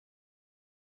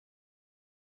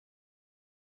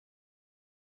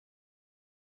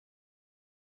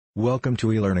Welcome to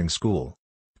eLearning School.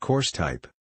 Course type: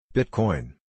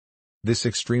 Bitcoin. This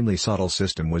extremely subtle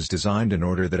system was designed in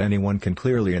order that anyone can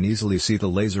clearly and easily see the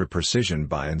laser precision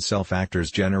buy and sell factors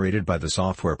generated by the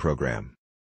software program.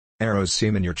 Arrows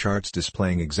seem in your charts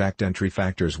displaying exact entry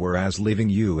factors, whereas leaving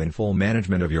you in full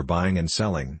management of your buying and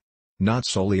selling. Not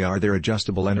solely are there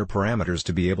adjustable enter parameters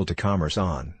to be able to commerce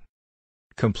on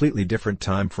completely different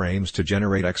time frames to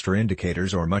generate extra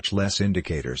indicators or much less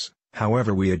indicators.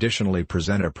 However, we additionally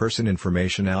present a person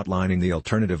information outlining the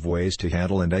alternative ways to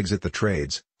handle and exit the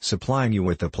trades, supplying you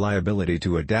with the pliability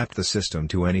to adapt the system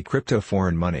to any crypto,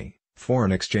 foreign money,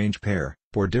 foreign exchange pair,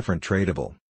 or different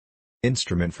tradable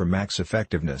instrument for max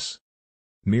effectiveness.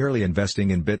 Merely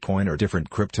investing in Bitcoin or different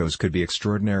cryptos could be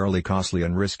extraordinarily costly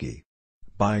and risky.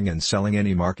 Buying and selling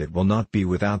any market will not be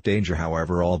without danger.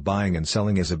 However, all buying and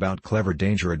selling is about clever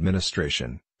danger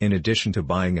administration. In addition to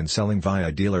buying and selling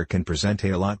via dealer can present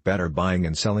a lot better buying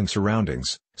and selling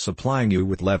surroundings, supplying you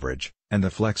with leverage, and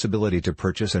the flexibility to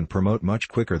purchase and promote much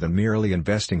quicker than merely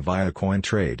investing via coin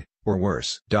trade, or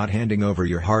worse. Handing over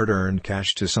your hard-earned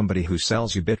cash to somebody who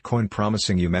sells you Bitcoin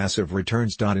promising you massive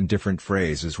returns. In different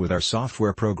phrases, with our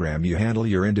software program you handle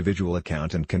your individual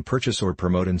account and can purchase or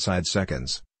promote inside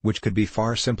seconds, which could be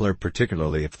far simpler,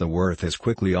 particularly if the worth is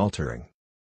quickly altering.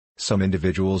 Some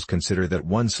individuals consider that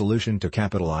one solution to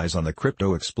capitalize on the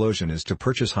crypto explosion is to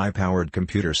purchase high-powered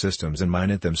computer systems and mine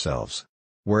it themselves.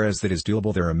 Whereas that is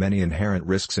doable, there are many inherent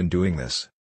risks in doing this.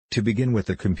 To begin with,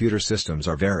 the computer systems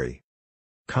are very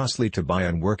costly to buy,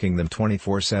 and working them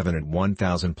 24/7 at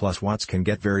 1000 plus watts can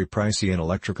get very pricey in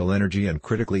electrical energy and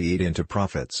critically eat into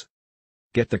profits.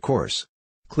 Get the course.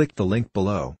 Click the link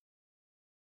below.